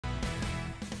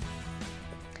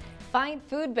Find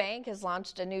Food Bank has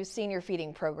launched a new senior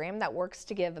feeding program that works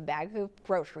to give a bag of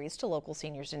groceries to local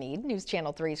seniors in need. News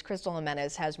Channel 3's Crystal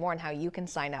Jimenez has more on how you can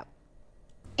sign up.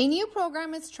 A new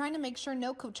program is trying to make sure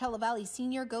no Coachella Valley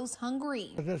senior goes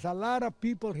hungry. There's a lot of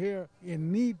people here in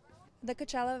need. The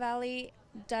Coachella Valley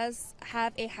does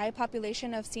have a high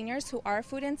population of seniors who are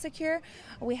food insecure.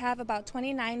 We have about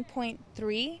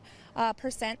 29.3%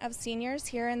 of seniors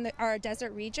here in our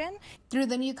desert region. Through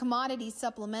the new Commodity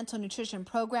Supplemental Nutrition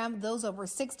Program, those over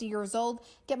 60 years old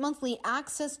get monthly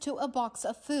access to a box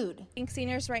of food. I think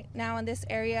seniors right now in this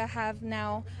area have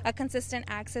now a consistent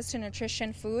access to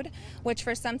nutrition food, which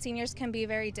for some seniors can be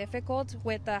very difficult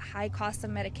with the high cost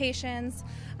of medications,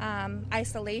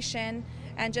 isolation,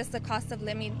 and just the cost of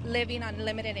living on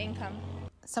limited income.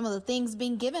 Some of the things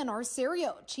being given are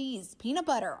cereal, cheese, peanut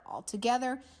butter.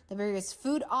 Altogether, the various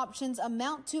food options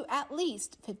amount to at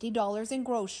least $50 in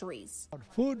groceries.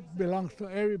 Food belongs to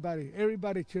everybody.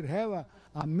 Everybody should have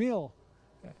a meal,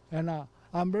 and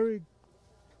I'm very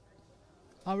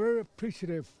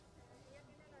appreciative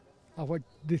of what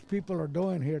these people are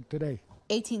doing here today.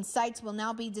 18 sites will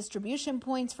now be distribution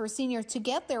points for seniors to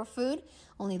get their food.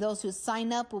 Only those who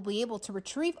sign up will be able to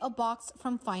retrieve a box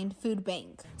from Find Food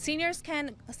Bank. Seniors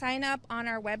can sign up on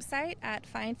our website at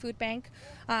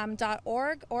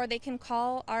findfoodbank.org, or they can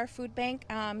call our food bank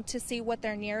to see what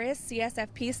their nearest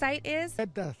CSFP site is.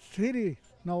 Let the city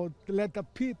know, let the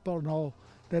people know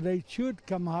that they should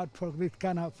come out for this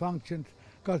kind of functions,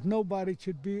 because nobody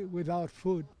should be without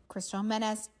food. Crystal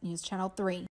Jimenez, News Channel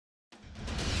 3.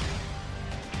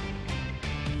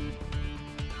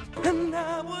 And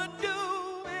I would do